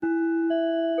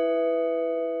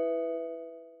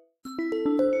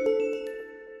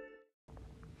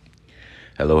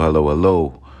Hello, hello,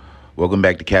 hello. Welcome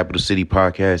back to Capital City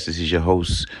Podcast. This is your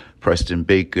host, Preston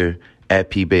Baker,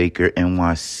 at P Baker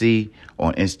NYC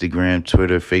on Instagram,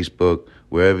 Twitter, Facebook,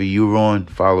 wherever you're on.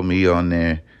 Follow me on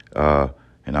there,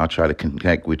 and I'll try to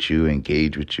connect with you,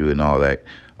 engage with you, and all that.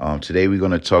 Today, we're going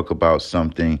to talk about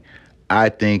something I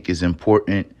think is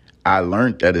important. I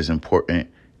learned that is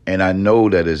important, and I know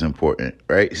that is important,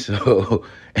 right? So,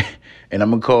 and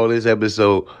I'm going to call this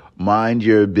episode Mind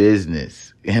Your Business.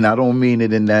 And I don't mean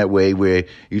it in that way where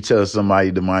you tell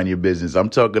somebody to mind your business.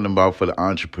 I'm talking about for the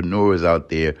entrepreneurs out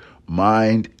there,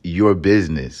 mind your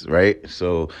business, right?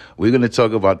 So we're going to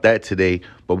talk about that today.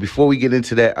 But before we get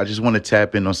into that, I just want to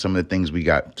tap in on some of the things we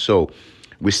got. So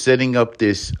we're setting up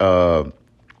this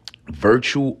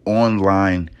virtual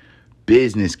online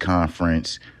business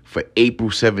conference for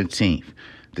April 17th.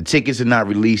 The tickets are not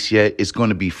released yet. It's going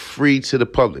to be free to the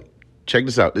public. Check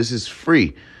this out. This is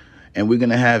free. And we're going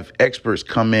to have experts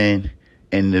come in.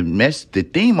 And the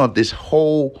theme of this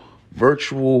whole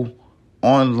virtual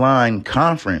online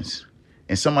conference.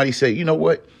 And somebody said, you know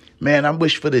what, man, I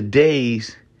wish for the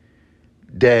days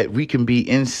that we can be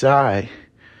inside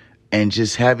and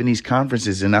just having these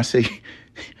conferences. And I say,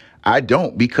 I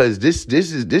don't, because this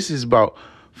is about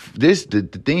this. The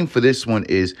theme for this one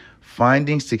is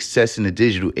finding success in the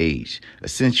digital age,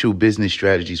 essential business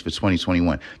strategies for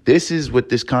 2021. This is what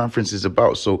this conference is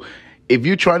about. So if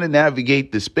you're trying to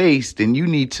navigate the space, then you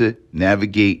need to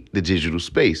navigate the digital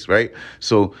space, right?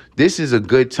 So this is a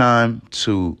good time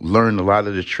to learn a lot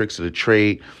of the tricks of the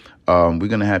trade. We're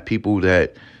going to have people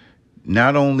that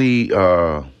not only,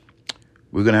 we're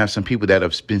going to have some people that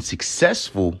have been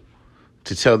successful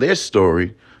to tell their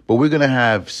story, but we're going to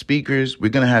have speakers. We're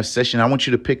going to have sessions. I want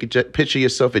you to picture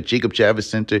yourself at Jacob Javits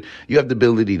Center. You have the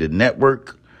ability to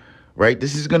network, right?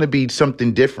 This is going to be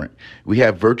something different. We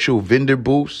have virtual vendor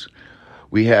booths.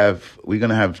 We're going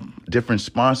to have different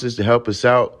sponsors to help us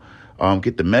out,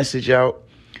 get the message out.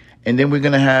 And then we're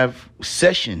going to have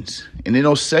sessions. And in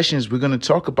those sessions, we're going to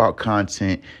talk about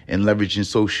content and leveraging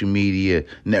social media,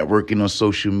 networking on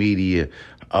social media,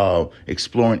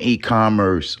 exploring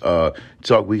e-commerce. We're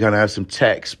going to have some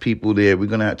tax people there. We're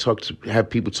going to have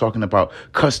people talking about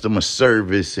customer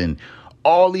service and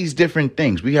all these different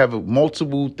things. We have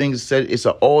multiple things said. It's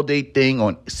an all-day thing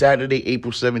on Saturday,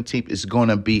 April 17th. It's going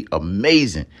to be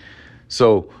amazing.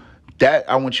 So that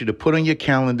I want you to put on your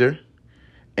calendar.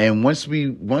 And once we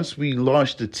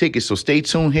launch the tickets, so stay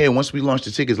tuned here. Once we launch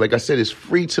the tickets, like I said, it's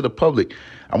free to the public.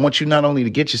 I want you not only to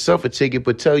get yourself a ticket,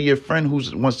 but tell your friend who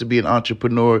wants to be an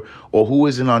entrepreneur or who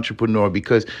is an entrepreneur,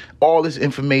 because all this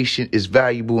information is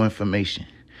valuable information.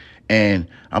 And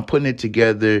I'm putting it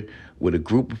together with a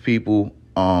group of people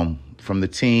from the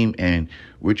team, and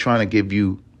we're trying to give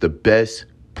you the best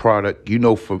product. You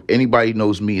know, for anybody who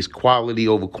knows me, it's quality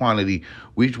over quantity.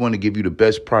 We just want to give you the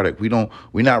best product. We're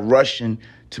not rushing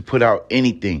to put out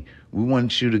anything. We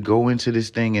want you to go into this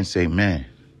thing and say, man,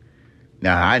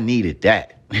 now I needed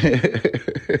that.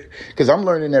 Because I'm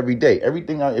learning every day.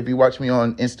 If you watch me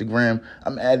on Instagram,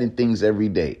 I'm adding things every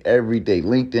day.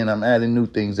 LinkedIn, I'm adding new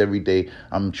things every day.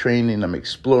 I'm training, I'm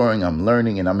exploring, I'm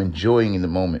learning, and I'm enjoying in the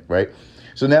moment, right?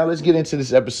 So now let's get into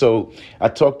this episode. I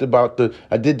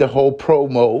did the whole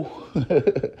promo,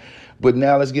 but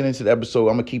now let's get into the episode.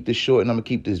 I'm going to keep this short and I'm going to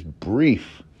keep this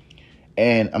brief.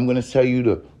 And I'm going to tell you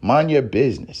to mind your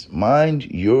business. Mind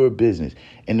your business.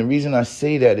 And the reason I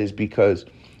say that is because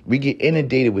we get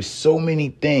inundated with so many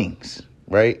things,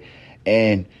 right?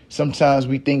 And sometimes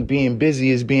we think being busy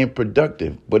is being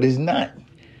productive, but it's not.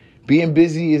 Being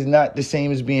busy is not the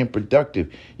same as being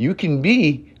productive. You can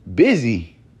be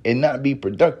busy and not be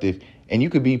productive, and you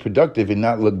could be productive and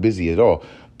not look busy at all.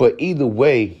 But either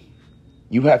way,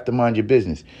 you have to mind your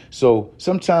business. So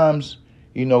sometimes,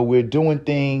 we're doing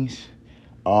things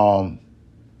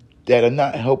that are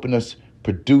not helping us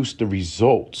produce the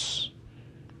results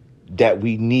that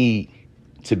we need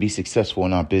to be successful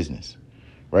in our business,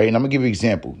 right? And I'm gonna give you an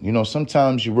example.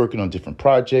 Sometimes you're working on different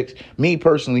projects. Me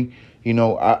personally,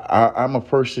 I'm a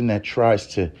person that tries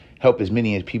to help as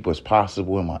many people as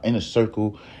possible in my inner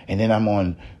circle, and then I'm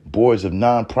on boards of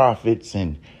nonprofits,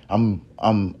 and I'm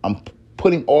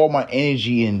putting all my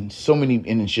energy in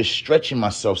and just stretching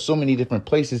myself so many different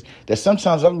places that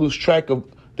sometimes I lose track of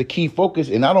the key focus,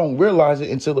 and I don't realize it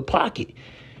until the pocket.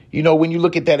 When you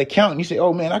look at that account and you say,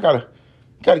 oh man, I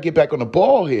gotta get back on the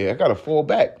ball here. I gotta fall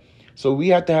back. So we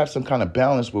have to have some kind of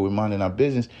balance where we're minding our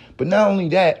business. But not only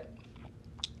that,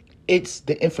 it's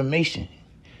the information.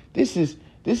 This is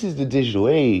the digital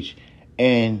age.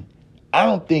 And I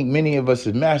don't think many of us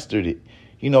have mastered it.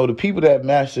 The people that have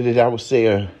mastered it, I would say,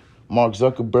 are Mark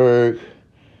Zuckerberg,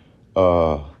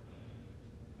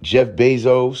 Jeff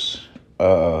Bezos,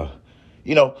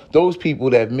 those people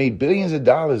that have made billions of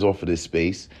dollars off of this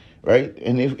space, right?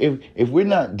 And if we're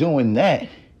not doing that,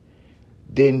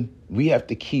 then we have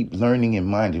to keep learning and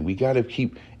minding. We got to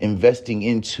keep investing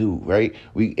into, right?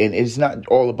 And it's not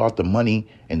all about the money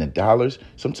and the dollars.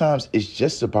 Sometimes it's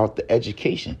just about the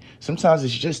education. Sometimes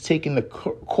it's just taking the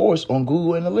course on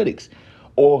Google Analytics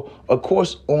or a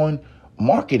course on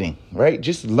marketing, right?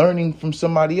 Just learning from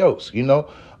somebody else, There's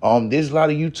a lot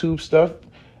of YouTube stuff.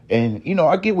 And,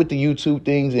 I get with the YouTube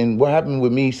things, and what happened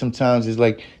with me sometimes is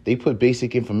like they put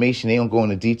basic information. They don't go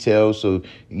into details. So,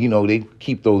 they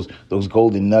keep those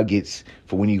golden nuggets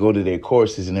for when you go to their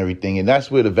courses and everything. And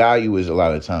that's where the value is a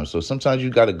lot of times. So sometimes you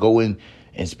got to go in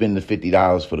and spend the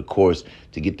 $50 for the course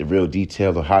to get the real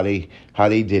detail of how they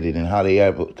did it and how they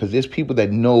have. Because there's people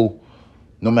that know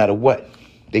no matter what,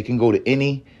 they can go to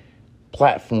any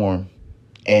platform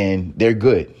and they're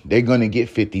good. They're going to get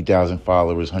 50,000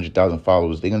 followers, 100,000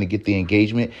 followers. They're going to get the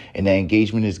engagement, and that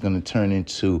engagement is going to turn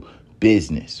into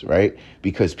business, right?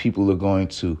 Because people are going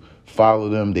to follow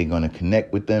them. They're going to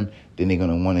connect with them. Then they're going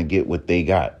to want to get what they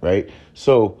got, right?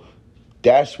 So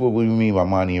that's what we mean by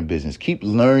minding your business. Keep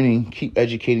learning, keep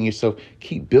educating yourself,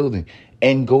 keep building,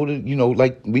 and go to,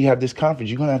 like we have this conference.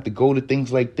 You're going to have to go to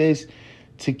things like this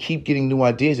to keep getting new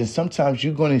ideas. And sometimes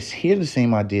you're going to hear the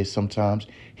same ideas sometimes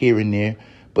here and there,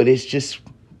 but it's just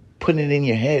putting it in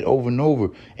your head over and over.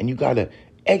 And you got to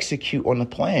execute on the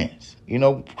plans,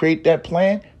 create that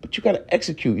plan, but you got to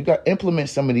execute. You got to implement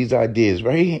some of these ideas,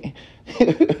 right?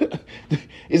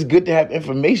 It's good to have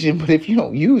information, but if you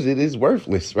don't use it, it's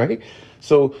worthless, right?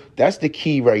 So that's the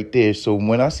key right there. So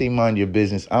when I say mind your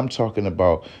business, I'm talking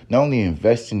about not only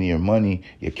investing your money,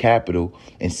 your capital,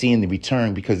 and seeing the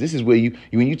return, because this is where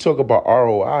when you talk about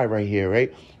ROI right here,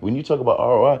 right? When you talk about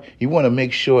ROI, you want to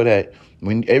make sure that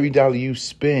when every dollar you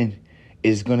spend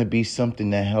is going to be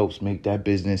something that helps make that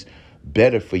business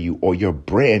better for you or your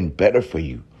brand better for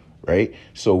you, right?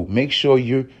 So make sure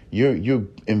you're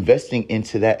investing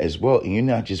into that as well. And you're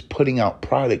not just putting out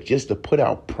product just to put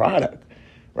out product,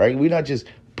 right? We're not just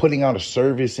putting out a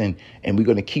service and we're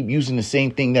going to keep using the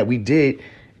same thing that we did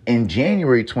in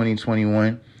January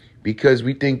 2021 because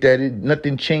we think that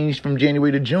nothing changed from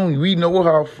January to June. We know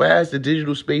how fast the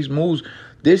digital space moves.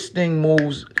 This thing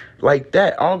moves like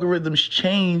that. Algorithms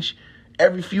change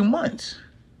every few months.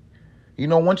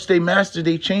 Once they master,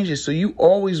 they change it. So you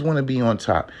always want to be on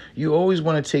top. You always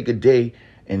want to take a day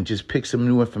and just pick some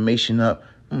new information up.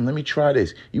 Let me try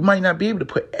this. You might not be able to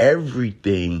put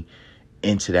everything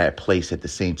into that place at the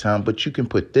same time, but you can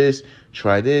put this,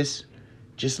 try this.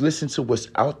 Just listen to what's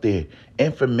out there.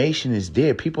 Information is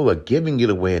there. People are giving it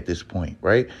away at this point,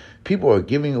 right? People are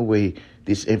giving away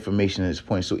this information at this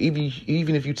point. So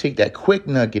even if you take that quick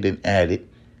nugget and add it,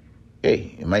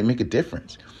 hey, it might make a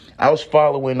difference. I was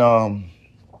following,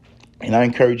 and I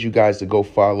encourage you guys to go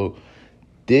follow.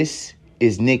 This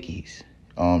is Nikki's.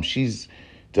 She's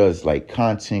does like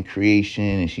content creation,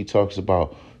 and she talks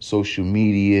about social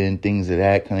media and things of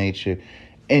that kind of nature.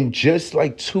 And just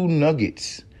like 2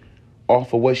 nuggets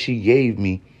off of what she gave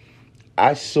me,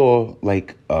 I saw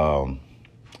like one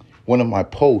of my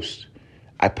posts.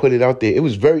 I put it out there. It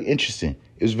was very interesting.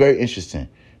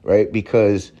 Right?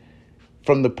 Because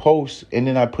from the post, and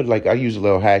then I use a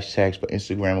little hashtags for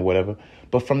Instagram or whatever.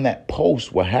 But from that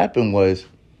post, what happened was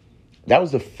that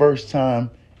was the first time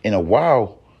in a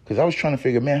while, because I was trying to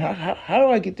figure, man, how do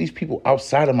I get these people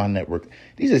outside of my network?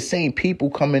 These are the same people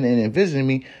coming in and visiting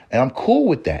me, and I'm cool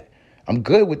with that. I'm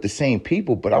good with the same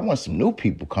people, but I want some new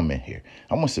people coming here.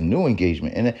 I want some new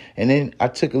engagement. And then I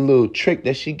took a little trick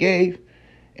that she gave,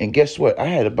 and guess what? I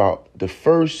had about the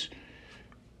first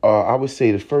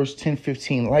 10,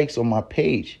 15 likes on my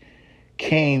page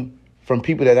came from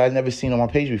people that I'd never seen on my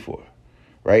page before,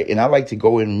 right? And I like to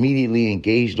go and immediately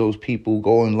engage those people,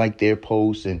 go and like their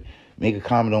posts and make a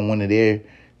comment on one of their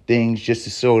things just to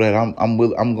show that I'm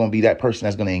going to be that person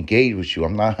that's going to engage with you.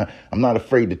 I'm not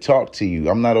afraid to talk to you.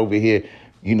 I'm not over here.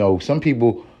 Some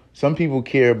people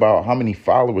care about how many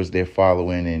followers they're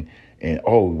following and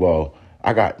oh, well,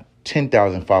 I got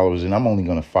 10,000 followers and I'm only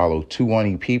going to follow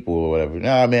 200 people or whatever.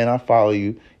 Nah, man, I follow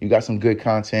you. You got some good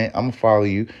content. I'm going to follow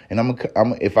you. And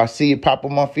if I see it pop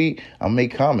on my feed, I'll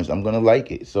make comments. I'm going to like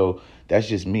it. So that's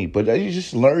just me. But you're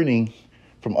just learning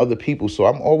from other people. So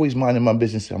I'm always minding my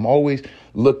business. I'm always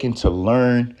looking to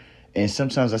learn. And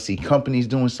sometimes I see companies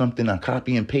doing something. I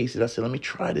copy and paste it. I said, let me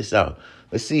try this out.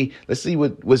 Let's see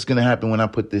what's going to happen when I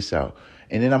put this out.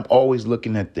 And then I'm always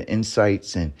looking at the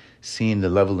insights and seeing the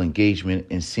level of engagement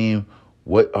and seeing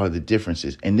what are the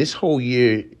differences. And this whole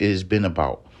year has been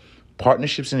about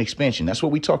partnerships and expansion. That's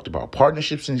what we talked about.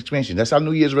 Partnerships and expansion. That's our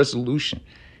New Year's resolution.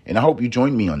 And I hope you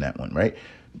join me on that one, right?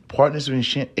 Partners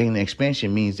in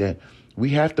expansion means that we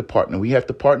have to partner. We have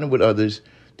to partner with others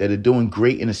that are doing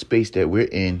great in the space that we're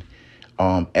in.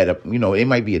 It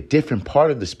might be a different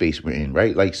part of the space we're in,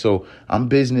 right? Like, so I'm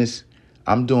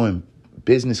doing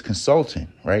business consulting,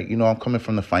 right? I'm coming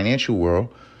from the financial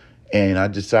world, and I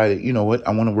decided, you know what,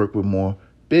 I want to work with more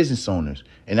business owners,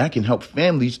 and I can help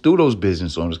families through those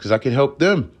business owners because I can help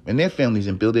them and their families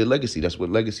and build their legacy. That's what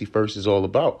Legacy First is all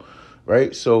about,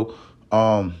 right? So,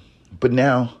 but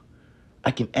now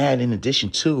I can add, in addition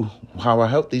to how I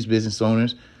help these business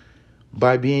owners,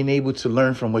 by being able to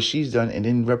learn from what she's done and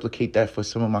then replicate that for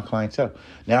some of my clientele.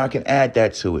 Now I can add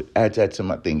that to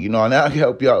my thing. Now I can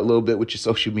help you out a little bit with your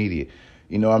social media.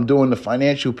 I'm doing the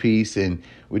financial piece, and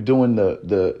we're doing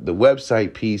the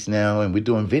website piece now, and we're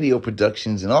doing video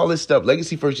productions and all this stuff.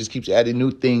 Legacy First just keeps adding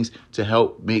new things to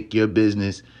help make your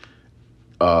business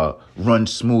run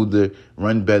smoother,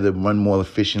 run better, run more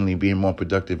efficiently, being more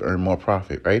productive, earn more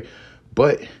profit, right?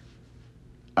 But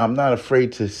I'm not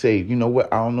afraid to say, you know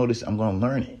what, I don't know this, I'm going to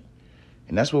learn it.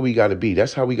 And that's where we got to be.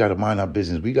 That's how we got to mind our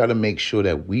business. We got to make sure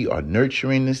that we are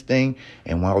nurturing this thing.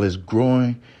 And while it's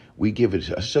growing, we give it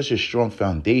such a strong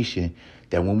foundation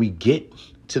that when we get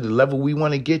to the level we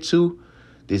want to get to,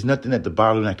 there's nothing at the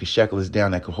bottom that can shackle us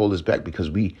down, that can hold us back,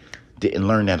 because we didn't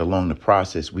learn that along the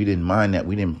process. We didn't mind that.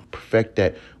 We didn't perfect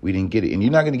that. We didn't get it. And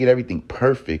you're not going to get everything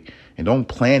perfect. And don't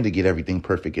plan to get everything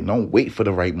perfect. And don't wait for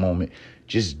the right moment.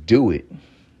 Just do it.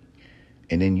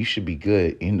 And then you should be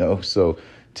good, So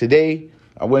today,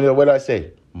 what I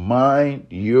say? Mind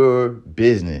your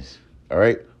business. All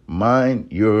right?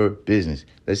 Mind your business.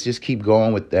 Let's just keep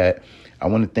going with that. I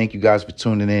want to thank you guys for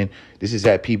tuning in. This is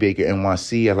at P Baker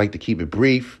NYC. I like to keep it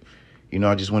brief.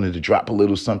 I just wanted to drop a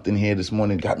little something here this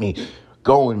morning. Got me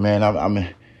going, man.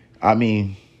 I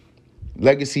mean,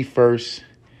 Legacy First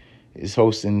is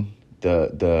hosting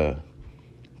the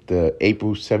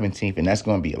April 17th, and that's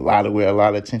going to be a lot of where a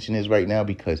lot of attention is right now,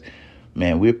 because,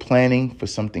 man, we're planning for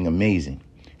something amazing.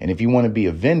 And if you want to be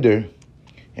a vendor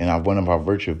in one of our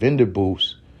virtual vendor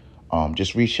booths,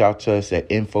 just reach out to us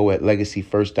at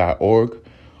info@legacyfirst.org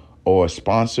or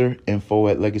sponsor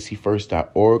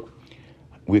info@legacyfirst.org.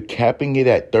 We're capping it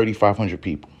at 3,500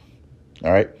 people.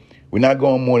 All right. We're not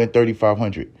going more than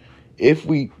 3,500. If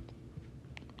we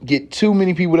get too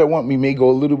many people that want, we may go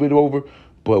a little bit over,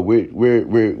 but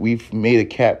we've made a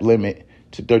cap limit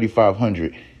to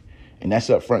 3,500, and that's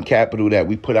upfront capital that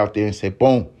we put out there and said,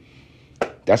 boom,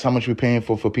 that's how much we're paying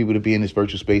for people to be in this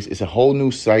virtual space. It's a whole new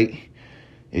site.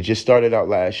 It just started out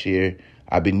last year.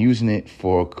 I've been using it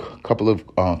for a couple of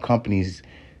companies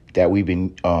that we've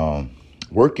been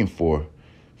working for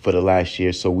the last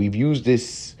year. So we've used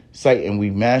this site and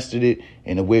we've mastered it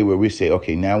in a way where we say,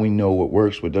 okay, now we know what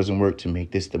works, what doesn't work, to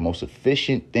make this the most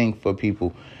efficient thing for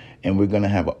people. And we're going to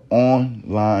have an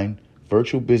online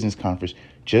virtual business conference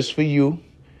just for you,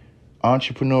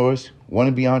 entrepreneurs,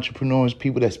 want-to-be entrepreneurs,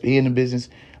 people that's in the business.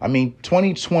 I mean,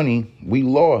 2020, we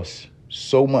lost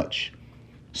so much,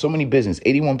 so many business,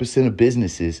 81% of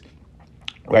businesses,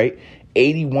 right?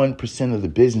 81% of the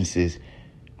businesses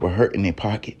were hurt in their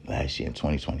pocket last year in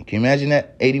 2020. Can you imagine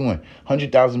that?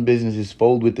 100,000 businesses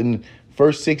fold within the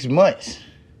first 6 months,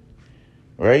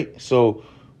 right? So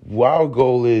our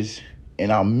goal is,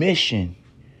 and our mission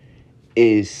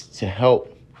is, to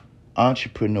help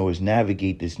entrepreneurs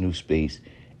navigate this new space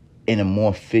in a more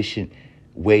efficient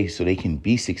way so they can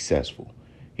be successful.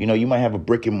 You might have a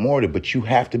brick and mortar, but you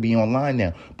have to be online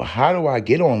now. But how do I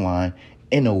get online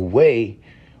in a way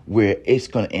where it's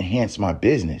going to enhance my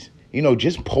business?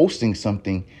 Just posting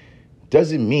something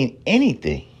doesn't mean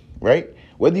anything, right?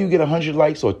 Whether you get 100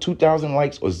 likes or 2,000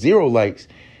 likes or 0 likes,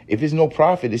 if there's no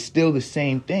profit, it's still the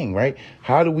same thing, right?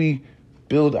 How do we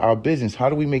build our business? How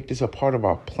do we make this a part of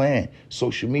our plan?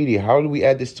 Social media, how do we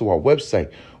add this to our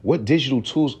website? What digital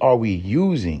tools are we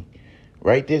using,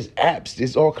 right? There's apps,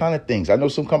 there's all kind of things. I know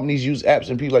some companies use apps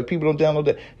and people don't download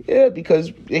that. Yeah,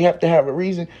 because they have to have a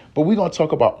reason. But we're going to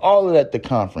talk about all of that at the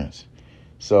conference.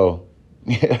 So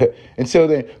until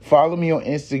then, follow me on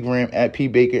Instagram at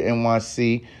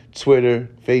PBakerNYC, Twitter,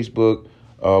 Facebook.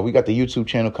 We got the YouTube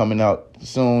channel coming out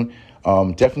soon.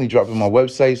 Definitely dropping my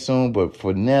website soon. But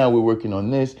for now, we're working on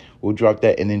this. We'll drop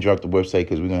that and then drop the website,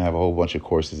 because we're going to have a whole bunch of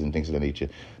courses and things of that nature.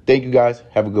 Thank you, guys.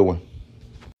 Have a good one.